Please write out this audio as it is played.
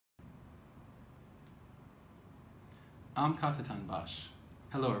I'm Katatan Bash.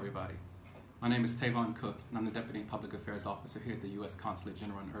 Hello everybody. My name is Tavon Cooke and I'm the Deputy Public Affairs Officer here at the U.S. Consulate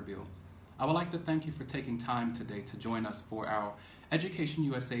General Erbil. I would like to thank you for taking time today to join us for our Education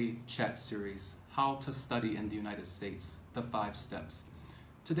USA chat series, How to Study in the United States, the 5 Steps.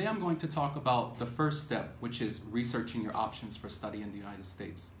 Today I'm going to talk about the first step, which is researching your options for study in the United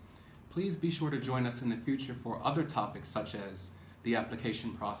States. Please be sure to join us in the future for other topics such as the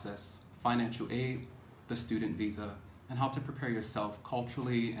application process, financial aid, the student visa, and how to prepare yourself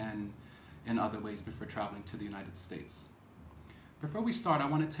culturally and in other ways before traveling to the United States. Before we start, I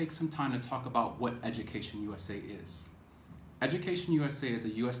want to take some time to talk about what Education USA is. Education USA is a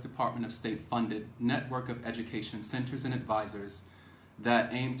U.S. Department of State funded network of education centers and advisors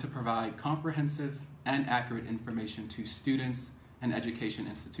that aim to provide comprehensive and accurate information to students and education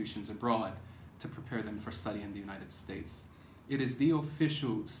institutions abroad to prepare them for study in the United States. It is the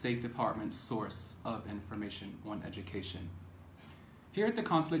official State Department source of information on education. Here at the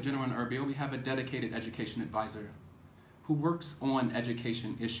Consulate General Erbil, we have a dedicated education advisor who works on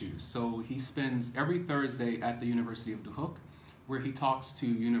education issues. So he spends every Thursday at the University of Duhok, where he talks to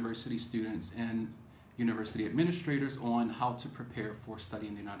university students and university administrators on how to prepare for study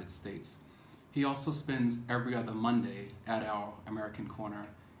in the United States. He also spends every other Monday at our American Corner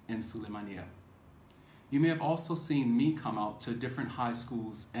in Suleimania. You may have also seen me come out to different high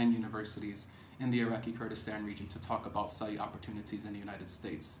schools and universities in the Iraqi Kurdistan region to talk about study opportunities in the United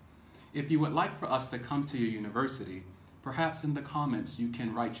States. If you would like for us to come to your university, perhaps in the comments you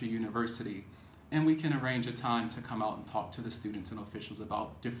can write your university and we can arrange a time to come out and talk to the students and officials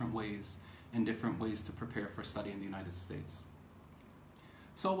about different ways to prepare for study in the United States.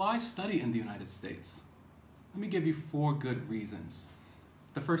 So why study in the United States? Let me give you 4 good reasons.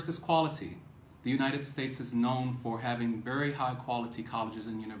 The first is quality. The United States is known for having very high quality colleges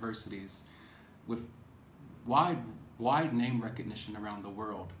and universities with wide name recognition around the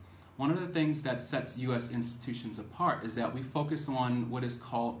world. One of the things that sets U.S. institutions apart is that we focus on what is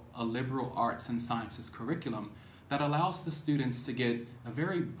called a liberal arts and sciences curriculum that allows the students to get a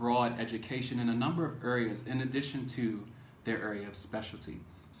very broad education in a number of areas in addition to their area of specialty.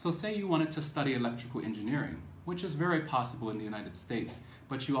 So say you wanted to study electrical engineering, which is very possible in the United States,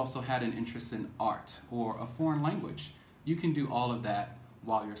 but you also had an interest in art or a foreign language. You can do all of that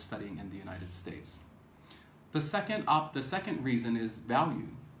while you're studying in the United States. The second reason is value.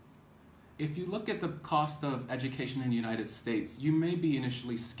 If you look at the cost of education in the United States, you may be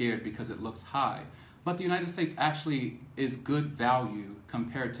initially scared because it looks high, but the United States actually is good value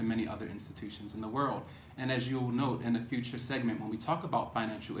compared to many other institutions in the world. And as you'll note in a future segment, when we talk about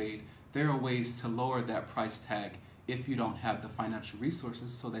financial aid, there are ways to lower that price tag if you don't have the financial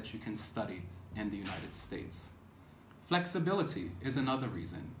resources so that you can study in the United States. Flexibility is another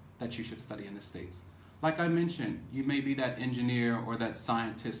reason that you should study in the States. Like I mentioned, you may be that engineer or that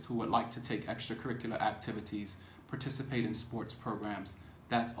scientist who would like to take extracurricular activities, participate in sports programs.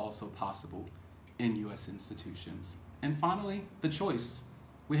 That's also possible in U.S. institutions. And finally, the choice.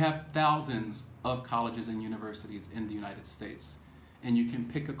 We have thousands of colleges and universities in the United States, and you can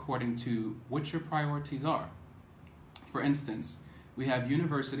pick according to what your priorities are. For instance, we have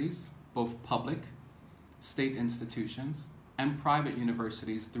universities, both public, state institutions, and private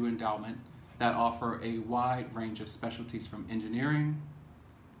universities through endowment that offer a wide range of specialties from engineering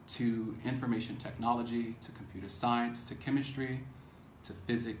to information technology, to computer science, to chemistry, to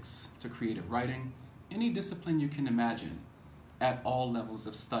physics, to creative writing, any discipline you can imagine at all levels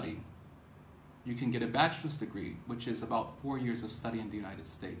of study. You can get a bachelor's degree, which is about 4 years of study in the United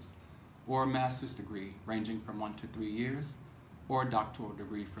States, or a master's degree ranging from 1 to 3 years, or a doctoral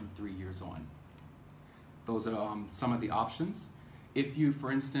degree from 3 years on. Those are some of the options. If you,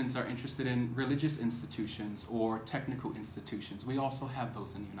 for instance, are interested in religious institutions or technical institutions, we also have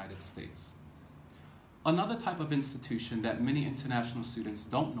those in the United States. Another type of institution that many international students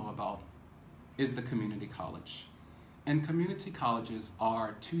don't know about is the community college. And community colleges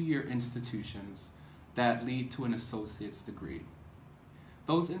are 2-year institutions that lead to an associate's degree.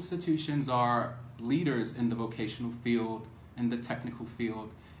 Those institutions are leaders in the vocational field, in the technical field,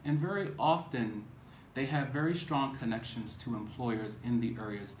 and very often they have very strong connections to employers in the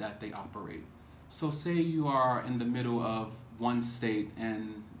areas that they operate. So say you are in the middle of one state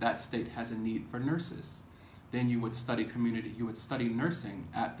and that state has a need for nurses. Then you would study nursing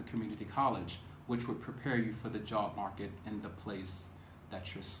at the community college, which would prepare you for the job market in the place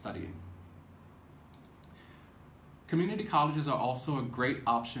that you're studying. Community colleges are also a great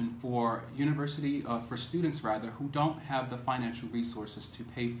option for students who don't have the financial resources to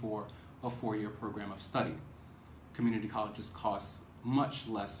pay for a 4-year program of study. Community colleges cost much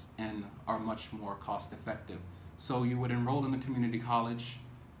less and are much more cost effective. So you would enroll in the community college,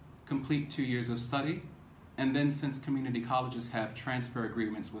 complete 2 years of study, and then since community colleges have transfer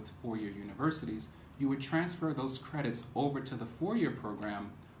agreements with four-year universities, you would transfer those credits over to the four-year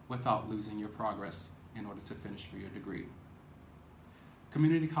program without losing your progress in order to finish for your degree.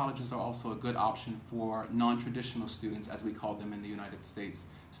 Community colleges are also a good option for non-traditional students, as we call them in the United States.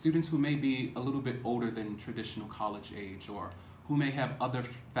 Students who may be a little bit older than traditional college age, or who may have other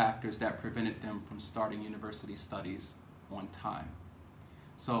factors that prevented them from starting university studies on time.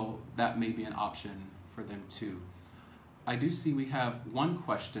 So that may be an option for them too. I do see we have one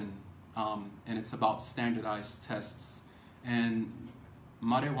question, and it's about standardized tests. And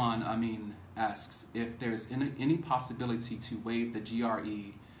Marewan Amin asks if there's any possibility to waive the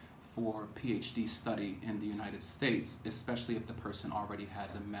GRE for PhD study in the United States, especially if the person already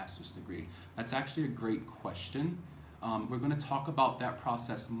has a master's degree. That's actually a great question. We're going to talk about that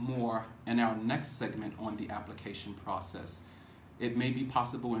process more in our next segment on the application process. It may be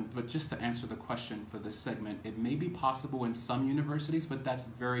possible, but just to answer the question for this segment, it may be possible in some universities, but that's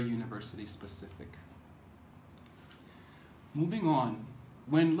very university specific. Moving on,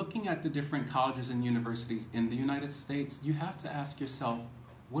 when looking at the different colleges and universities in the United States, you have to ask yourself,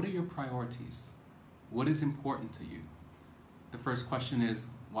 what are your priorities? What is important to you? The first question is,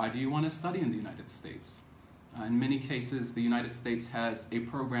 why do you want to study in the United States? In many cases, the United States has a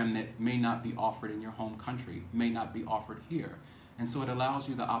program that may not be offered in your home country, may not be offered here. And so it allows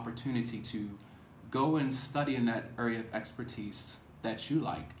you the opportunity to go and study in that area of expertise that you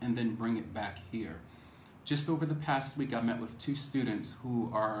like and then bring it back here. Just over the past week, I met with two students who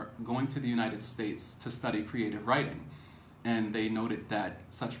are going to the United States to study creative writing. And they noted that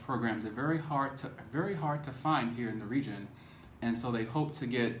such programs are very hard to find here in the region. And so they hope to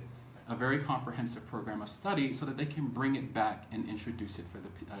get a very comprehensive program of study so that they can bring it back and introduce it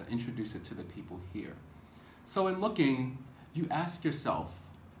to the people here. So in looking, you ask yourself,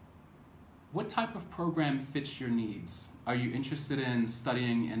 what type of program fits your needs? Are you interested in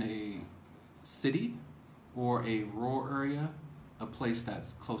studying in a city or a rural area, a place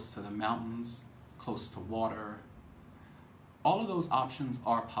that's close to the mountains, close to water? All of those options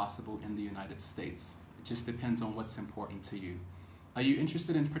are possible in the United States. It just depends on what's important to you. Are you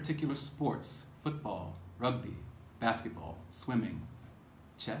interested in particular sports, football, rugby, basketball, swimming,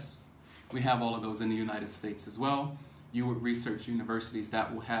 chess? We have all of those in the United States as well. You would research universities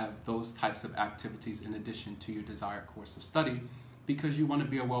that will have those types of activities in addition to your desired course of study, because you want to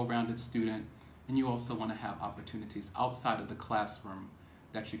be a well-rounded student and you also want to have opportunities outside of the classroom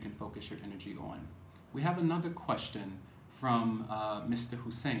that you can focus your energy on. We have another question from Mr.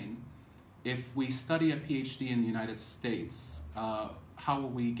 Hussein. If we study a PhD in the United States, how will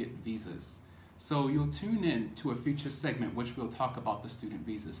we get visas? So you'll tune in to a future segment which will talk about the student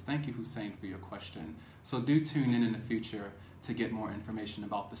visas. Thank you, Hussein, for your question. So do tune in the future to get more information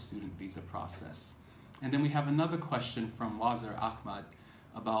about the student visa process. And then we have another question from Wazir Ahmad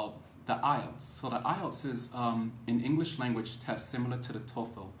about the IELTS. So the IELTS is an English language test similar to the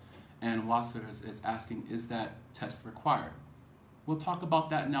TOEFL. And Wazir is asking, is that test required? We'll talk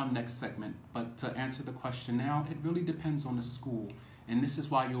about that in our next segment, but to answer the question now, it really depends on the school. And this is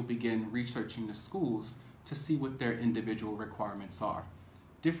why you'll begin researching the schools to see what their individual requirements are.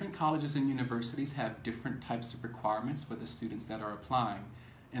 Different colleges and universities have different types of requirements for the students that are applying,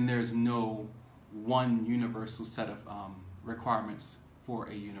 and there's no one universal set of requirements for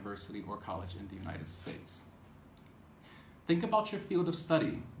a university or college in the United States. Think about your field of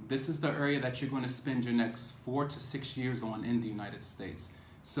study. This is the area that you're going to spend your next 4 to 6 years on in the United States.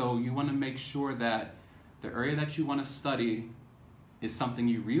 So you want to make sure that the area that you want to study is something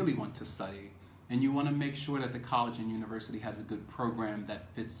you really want to study, and you want to make sure that the college and university has a good program that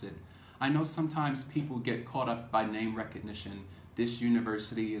fits it. I know sometimes people get caught up by name recognition. This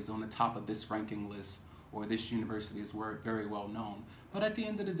university is on the top of this ranking list, or this university is very well known. But at the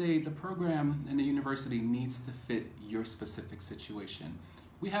end of the day, the program and the university needs to fit your specific situation.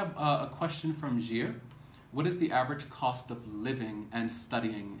 We have a question from Jir. What is the average cost of living and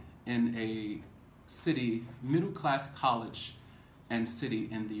studying in a city, middle-class college and city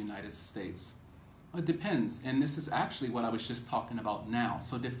in the United States? It depends, and this is actually what I was just talking about now.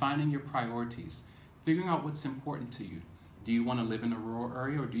 So defining your priorities, figuring out what's important to you. Do you want to live in a rural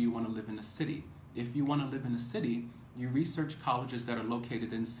area or do you want to live in a city? If you want to live in a city, you research colleges that are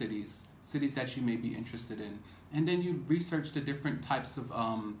located in cities that you may be interested in, and then you research the different types of,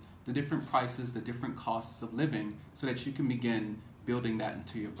 the different prices, the different costs of living, so that you can begin building that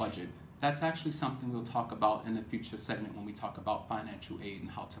into your budget. That's actually something we'll talk about in a future segment when we talk about financial aid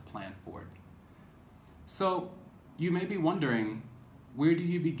and how to plan for it. So you may be wondering, where do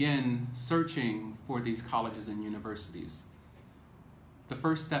you begin searching for these colleges and universities? The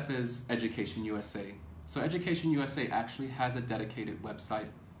first step is EducationUSA. So EducationUSA actually has a dedicated website,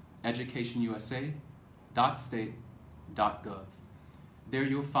 educationusa.state.gov. There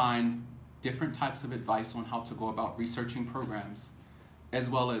you'll find different types of advice on how to go about researching programs, as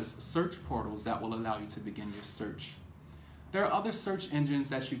well as search portals that will allow you to begin your search. There are other search engines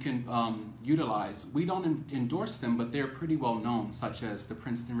that you can utilize. We don't endorse them, but they're pretty well known, such as the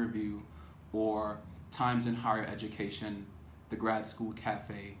Princeton Review or Times in Higher Education, the Grad School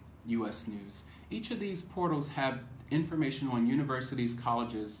Cafe, US News. Each of these portals have information on universities,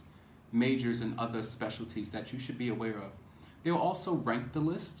 colleges, majors, and other specialties that you should be aware of. They'll also rank the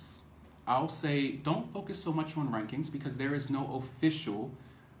lists. I'll say don't focus so much on rankings because there is no official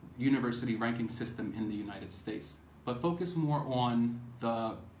university ranking system in the United States, but focus more on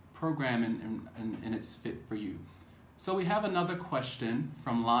the program and its fit for you. So we have another question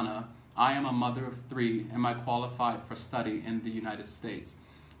from Lana. I am a mother of 3. Am I qualified for study in the United States?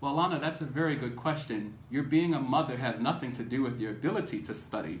 Well, Lana, that's a very good question. Your being a mother has nothing to do with your ability to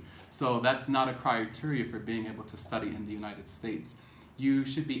study. So that's not a criteria for being able to study in the United States. You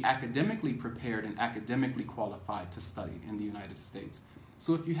should be academically prepared and academically qualified to study in the United States.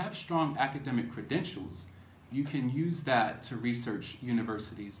 So if you have strong academic credentials, you can use that to research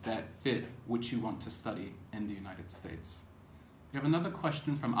universities that fit what you want to study in the United States. We have another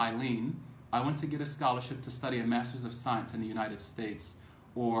question from Eileen. I want to get a scholarship to study a Master's of Science in the United States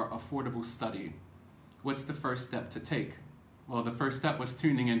or affordable study. What's the first step to take? Well, the first step was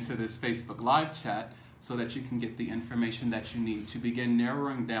tuning into this Facebook Live chat so that you can get the information that you need to begin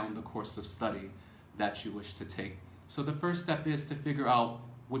narrowing down the course of study that you wish to take. So the first step is to figure out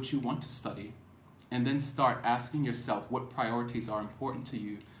what you want to study and then start asking yourself what priorities are important to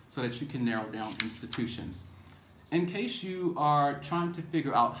you so that you can narrow down institutions. In case you are trying to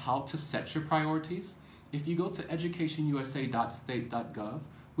figure out how to set your priorities, if you go to educationusa.state.gov,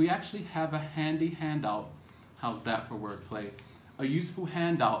 we actually have a handy handout. How's that for wordplay? A useful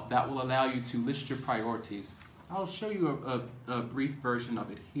handout that will allow you to list your priorities. I'll show you a brief version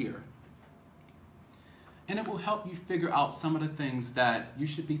of it here. And it will help you figure out some of the things that you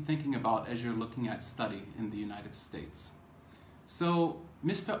should be thinking about as you're looking at study in the United States. So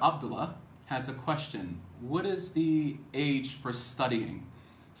Mr. Abdullah has a question. What is the age for studying?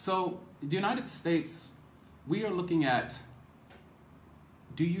 So the United States, we are looking at,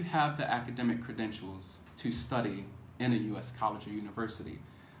 do you have the academic credentials to study in a U.S. college or university?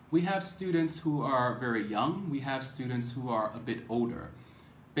 We have students who are very young. We have students who are a bit older.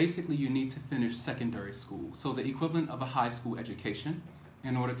 Basically, you need to finish secondary school, so the equivalent of a high school education,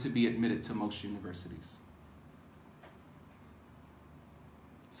 in order to be admitted to most universities.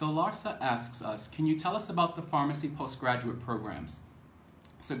 So Larsa asks us, can you tell us about the pharmacy postgraduate programs?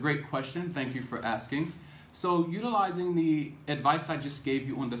 It's a great question. Thank you for asking. So utilizing the advice I just gave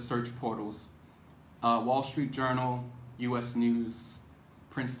you on the search portals, Wall Street Journal, US News,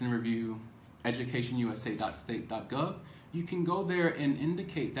 Princeton Review, educationusa.state.gov, you can go there and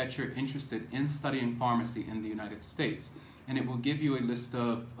indicate that you're interested in studying pharmacy in the United States. And it will give you a list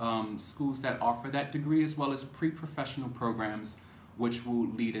of schools that offer that degree, as well as pre-professional programs which will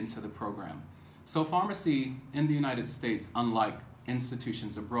lead into the program. So pharmacy in the United States, unlike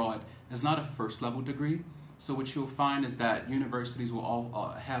institutions abroad, is not a first-level degree. So what you'll find is that universities will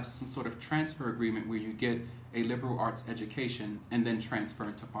all have some sort of transfer agreement where you get a liberal arts education and then transfer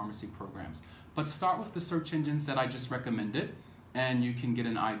into pharmacy programs. But start with the search engines that I just recommended, and you can get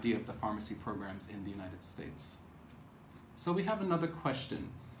an idea of the pharmacy programs in the United States. So we have another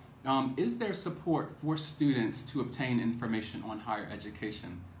question. Is there support for students to obtain information on higher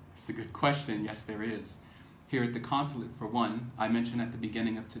education? It's a good question. Yes, there is. Here at the Consulate, for one, I mentioned at the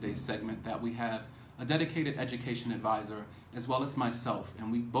beginning of today's segment that we have a dedicated education advisor, as well as myself,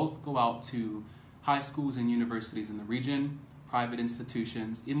 and we both go out to high schools and universities in the region, private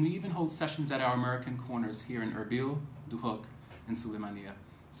institutions, and we even hold sessions at our American corners here in Erbil, Duhok, and Suleimania.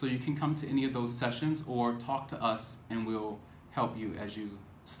 So you can come to any of those sessions or talk to us and we'll help you as you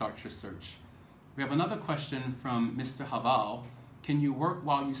start your search. We have another question from Mr. Haval. Can you work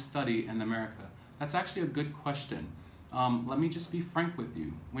while you study in America? That's actually a good question. Let me just be frank with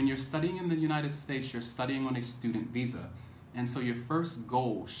you. When you're studying in the United States, you're studying on a student visa. And so your first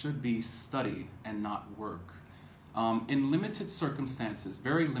goal should be study and not work. In limited circumstances,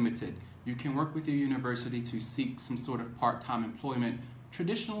 very limited, you can work with your university to seek some sort of part-time employment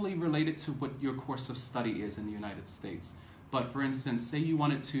traditionally related to what your course of study is in the United States. But for instance, say you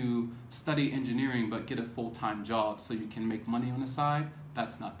wanted to study engineering but get a full-time job so you can make money on the side,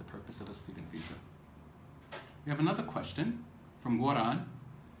 that's not the purpose of a student visa. We have another question from Goran.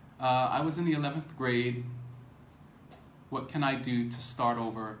 I was in the 11th grade. What can I do to start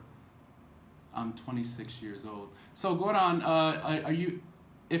over? I'm 26 years old. So Goran, are you,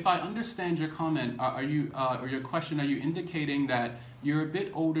 if I understand your comment, or your question, are you indicating that you're a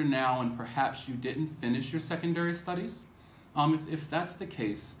bit older now and perhaps you didn't finish your secondary studies? If that's the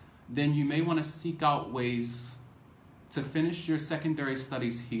case, then you may want to seek out ways to finish your secondary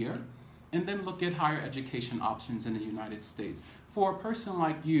studies here and then look at higher education options in the United States. For a person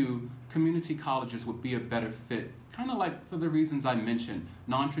like you, community colleges would be a better fit, kind of like for the reasons I mentioned: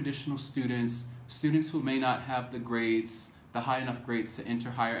 non-traditional students, students who may not have the grades, the high enough grades to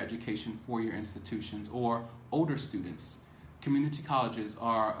enter higher education four-year institutions, or older students. Community colleges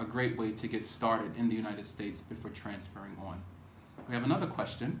are a great way to get started in the United States before transferring on. We have another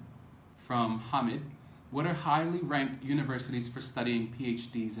question from Hamid. What are highly ranked universities for studying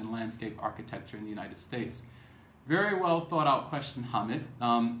PhDs in landscape architecture in the United States? Very well thought out question, Hamid.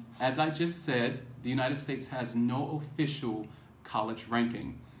 As I just said, the United States has no official college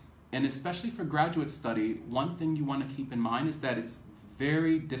ranking. And especially for graduate study, one thing you want to keep in mind is that it's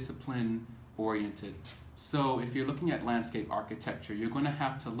very discipline oriented. So if you're looking at landscape architecture, you're going to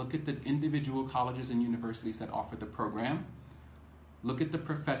have to look at the individual colleges and universities that offer the program, look at the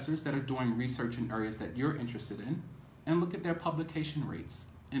professors that are doing research in areas that you're interested in, and look at their publication rates.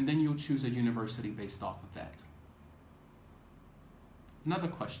 And then you'll choose a university based off of that. Another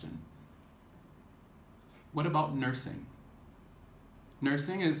question. What about nursing?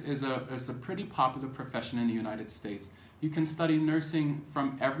 Nursing is a pretty popular profession in the United States. You can study nursing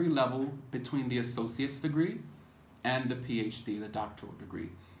from every level between the associate's degree and the PhD, the doctoral degree.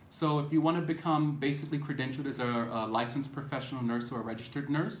 So if you want to become basically credentialed as a licensed professional nurse or a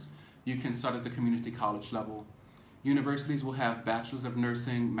registered nurse, you can start at the community college level. Universities will have bachelors of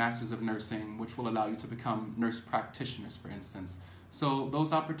nursing, masters of nursing, which will allow you to become nurse practitioners, for instance. So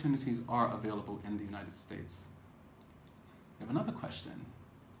those opportunities are available in the United States. We have another question.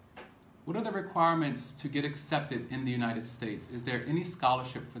 What are the requirements to get accepted in the United States? Is there any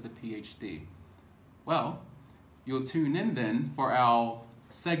scholarship for the PhD? Well, you'll tune in then for our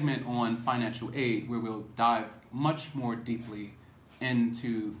segment on financial aid, where we'll dive much more deeply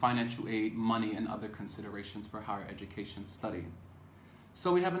into financial aid, money, and other considerations for higher education study.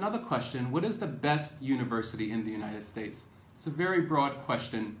 So we have another question. What is the best university in the United States? It's a very broad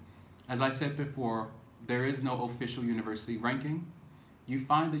question. As I said before, there is no official university ranking. You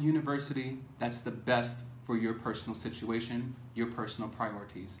find the university that's the best for your personal situation, your personal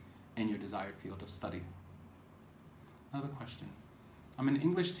priorities, and your desired field of study. Another question. I'm an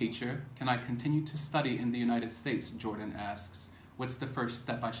English teacher. Can I continue to study in the United States? Jordan asks. What's the first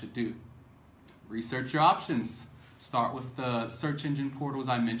step I should do? Research your options. Start with the search engine portals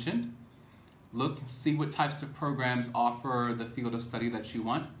I mentioned. Look, see what types of programs offer the field of study that you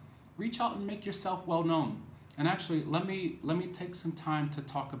want. Reach out and make yourself well known. And actually, let me take some time to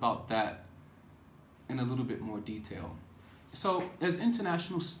talk about that in a little bit more detail. So as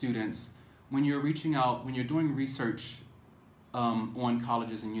international students, when you're reaching out, when you're doing research on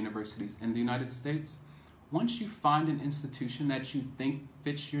colleges and universities in the United States, once you find an institution that you think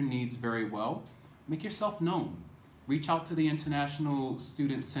fits your needs very well, make yourself known. Reach out to the International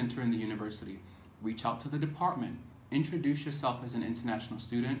Student Center in the university. Reach out to the department. Introduce yourself as an international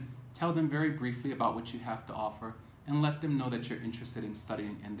student. Tell them very briefly about what you have to offer and let them know that you're interested in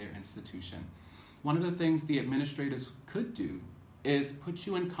studying in their institution. One of the things the administrators could do is put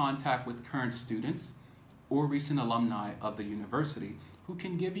you in contact with current students or recent alumni of the university who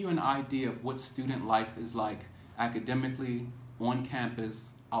can give you an idea of what student life is like academically, on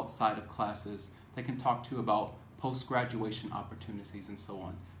campus, outside of classes. They can talk to you about post-graduation opportunities and so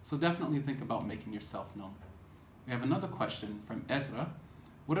on. So definitely think about making yourself known. We have another question from Ezra.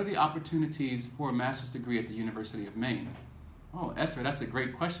 What are the opportunities for a master's degree at the University of Maine? Oh, Ezra, that's a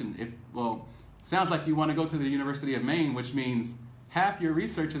great question. Sounds like you want to go to the University of Maine, which means half your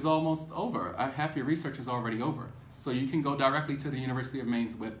research is almost over. Half your research is already over. So you can go directly to the University of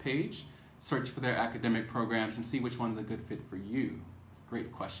Maine's webpage, search for their academic programs, and see which one's a good fit for you.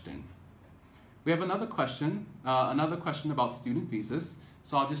 Great question. We have another question about student visas.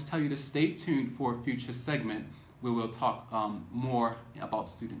 So I'll just tell you to stay tuned for a future segment where we'll talk more about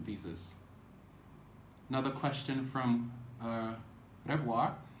student visas. Another question from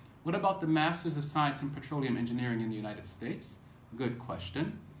Reboir. What about the Masters of Science in Petroleum Engineering in the United States? Good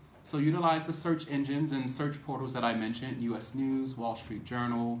question. So utilize the search engines and search portals that I mentioned, US News, Wall Street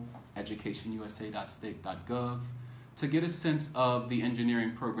Journal, educationusa.state.gov, to get a sense of the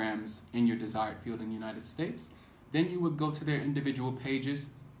engineering programs in your desired field in the United States. Then you would go to their individual pages,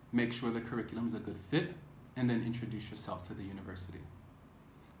 make sure the curriculum is a good fit, and then introduce yourself to the university.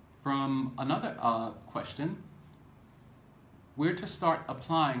 From another question, where to start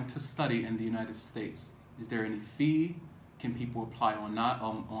applying to study in the United States? Is there any fee? Can people apply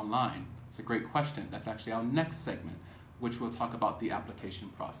online? It's a great question. That's actually our next segment, which will talk about the application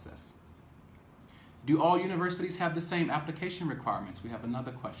process. Do all universities have the same application requirements? We have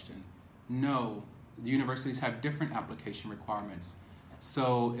another question. No, the universities have different application requirements.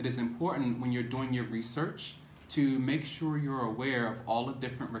 So it is important when you're doing your research to make sure you're aware of all the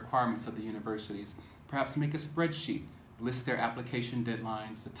different requirements of the universities. Perhaps make a spreadsheet, list their application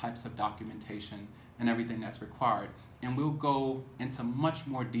deadlines, the types of documentation, and everything that's required. And we'll go into much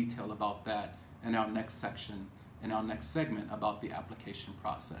more detail about that in our next section, in our next segment about the application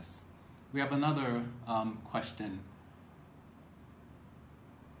process. We have another question.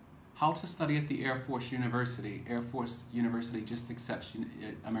 How to study at the Air Force University? Air Force University just accepts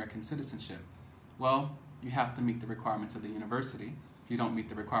American citizenship. Well, you have to meet the requirements of the university. If you don't meet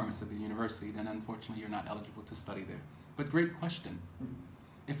the requirements of the university, then unfortunately you're not eligible to study there. But great question.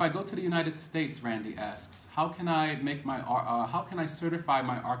 If I go to the United States, Randy asks, how can I certify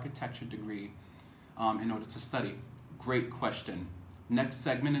my architecture degree in order to study? Great question. Next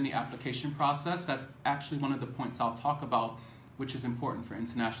segment in the application process, that's actually one of the points I'll talk about, which is important for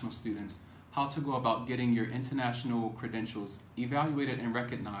international students, how to go about getting your international credentials evaluated and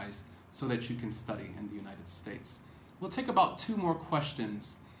recognized so that you can study in the United States. We'll take about 2 more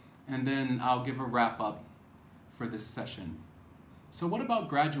questions, and then I'll give a wrap up for this session. So what about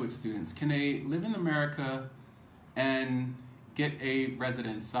graduate students? Can they live in America and get a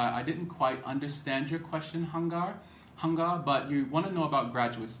residence? I didn't quite understand your question, Hungar, but you want to know about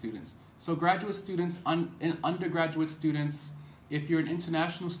graduate students. So graduate students, undergraduate students, if you're an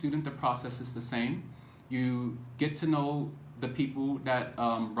international student, the process is the same. You get to know the people that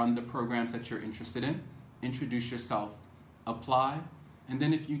run the programs that you're interested in, introduce yourself, apply, and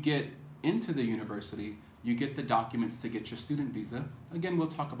then if you get into the university, you get the documents to get your student visa. Again, we'll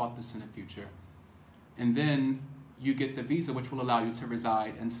talk about this in the future. And then you get the visa, which will allow you to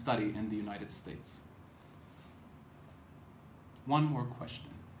reside and study in the United States. One more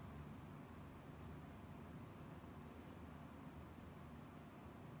question.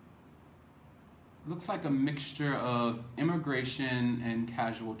 Looks like a mixture of immigration and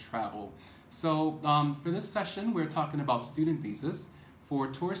casual travel. So for this session, we're talking about student visas. For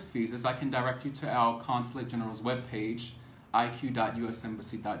tourist visas, I can direct you to our Consulate General's webpage,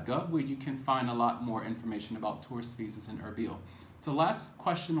 iq.usembassy.gov, where you can find a lot more information about tourist visas in Erbil. So last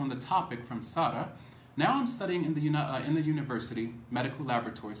question on the topic from Sarah. Now I'm studying in the university, medical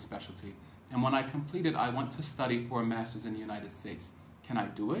laboratory specialty, and when I complete it, I want to study for a master's in the United States. Can I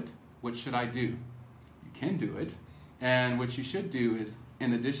do it? What should I do? You can do it, and what you should do is,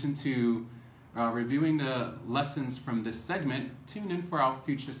 in addition to reviewing the lessons from this segment, tune in for our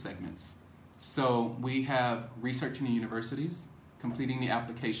future segments. So we have researching the universities, completing the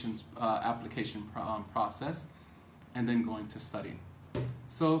application process, and then going to study.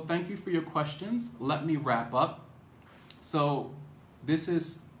 So thank you for your questions. Let me wrap up. So this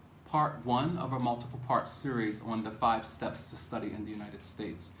is part 1 of a multiple part series on the 5 steps to study in the United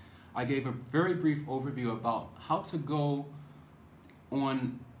States. I gave a very brief overview about how to go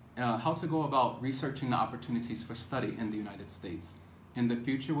about researching the opportunities for study in the United States. In the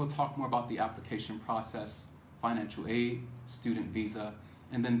future, we'll talk more about the application process, financial aid, student visa,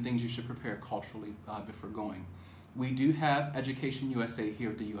 and then things you should prepare culturally before going. We do have EducationUSA here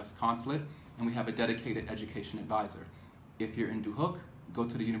at the U.S. Consulate, and we have a dedicated education advisor. If you're in Duhok, go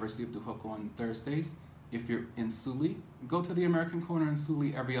to the University of Duhok on Thursdays. If you're in Suli, go to the American Corner in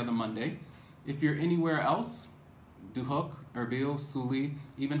Suli every other Monday. If you're anywhere else, Duhok, Erbil, Suli,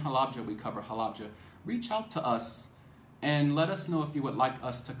 even Halabja, we cover Halabja. Reach out to us and let us know if you would like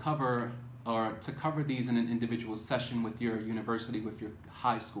us to cover these in an individual session with your university, with your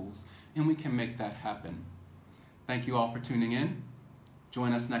high schools, and we can make that happen. Thank you all for tuning in.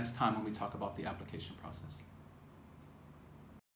 Join us next time when we talk about the application process.